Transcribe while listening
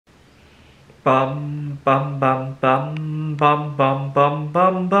Bum bum bum bum bum bum bum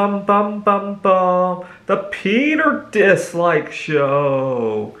bum bum bum bum bum. The Peter Dislike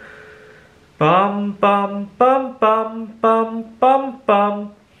Show. Bum bum bum bum bum bum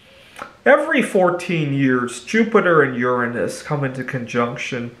bum. Every 14 years, Jupiter and Uranus come into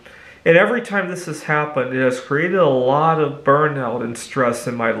conjunction. And every time this has happened, it has created a lot of burnout and stress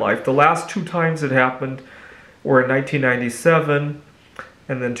in my life. The last two times it happened were in 1997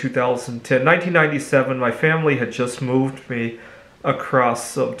 and then 2010. 1997, my family had just moved me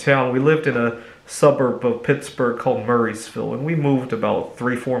across town. We lived in a suburb of Pittsburgh called Murraysville, and we moved about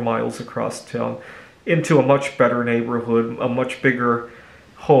 3-4 miles across town into a much better neighborhood, a much bigger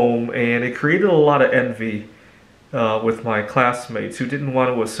home, and it created a lot of envy with my classmates who didn't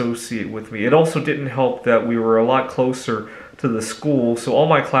want to associate with me. It also didn't help that we were a lot closer to the school, so all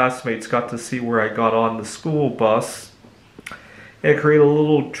my classmates got to see where I got on the school bus. It created a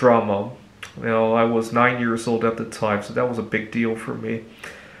little drama. You know, I was 9 years old at the time, so that was a big deal for me.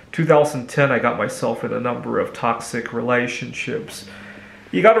 2010, I got myself in a number of toxic relationships.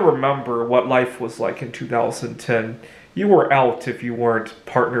 You got to remember what life was like in 2010. You were out if you weren't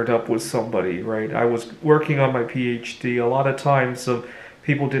partnered up with somebody, right? I was working on my PhD. A lot of times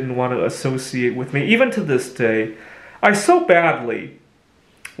people didn't want to associate with me. Even to this day, I so badly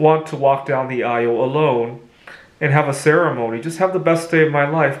want to walk down the aisle alone and have a ceremony, just have the best day of my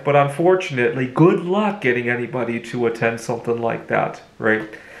life. But unfortunately, good luck getting anybody to attend something like that, right?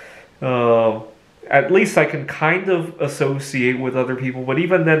 At least I can kind of associate with other people, but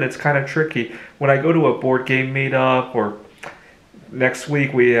even then it's kind of tricky. When I go to a board game meetup, or next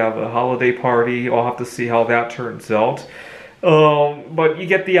week we have a holiday party, I'll have to see how that turns out. But you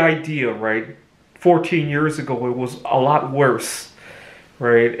get the idea, right? 14 years ago it was a lot worse,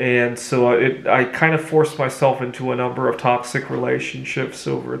 right? And so I kind of forced myself into a number of toxic relationships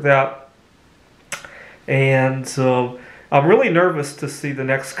over that. And I'm really nervous to see the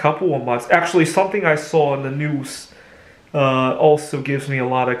next couple of months. Actually, something I saw in the news also gives me a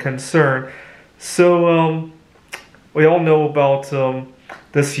lot of concern. So we all know about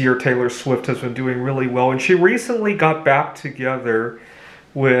this year Taylor Swift has been doing really well. And she recently got back together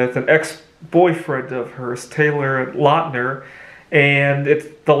with an ex-boyfriend of hers, Taylor Lautner. And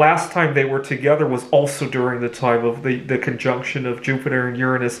the last time they were together was also during the time of the conjunction of Jupiter and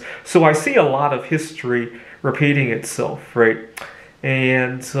Uranus. So I see a lot of history repeating itself, right?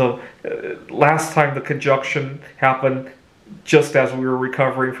 And so last time the conjunction happened just as we were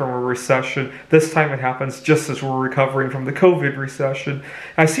recovering from a recession. This time it happens just as we're recovering from the COVID recession.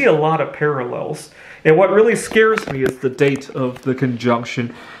 I see a lot of parallels. And what really scares me is the date of the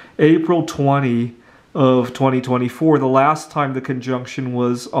conjunction. April 20 of 2024. The last time the conjunction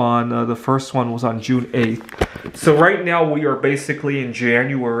was on, the first one was on June 8th. So right now we are basically in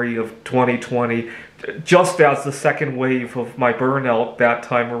January of 2020, just as the second wave of my burnout that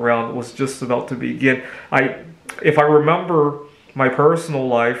time around was just about to begin. If I remember my personal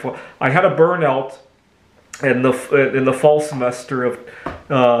life, I had a burnout in the fall semester of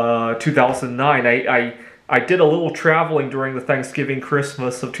 2009. I did a little traveling during the Thanksgiving,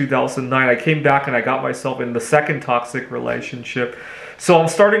 Christmas of 2009. I came back and I got myself in the second toxic relationship. So I'm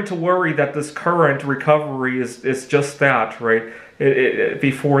starting to worry that this current recovery is just that, right?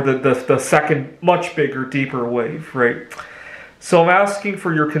 Before the second, much bigger, deeper wave, right? So I'm asking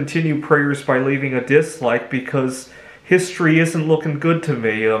for your continued prayers by leaving a dislike, because history isn't looking good to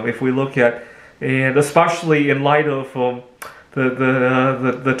me. If we look at, and especially in light of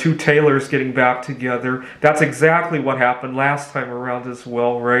the two Taylors getting back together. That's exactly what happened last time around as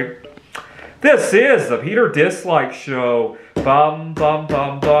well, right? This is the Peter Dislike Show. Bum bum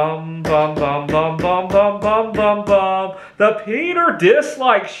bum bum bum bum bum bum bum bum bum bum. The Peter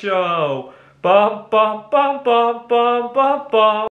Dislike Show. Bum bum bum bum bum bum bum.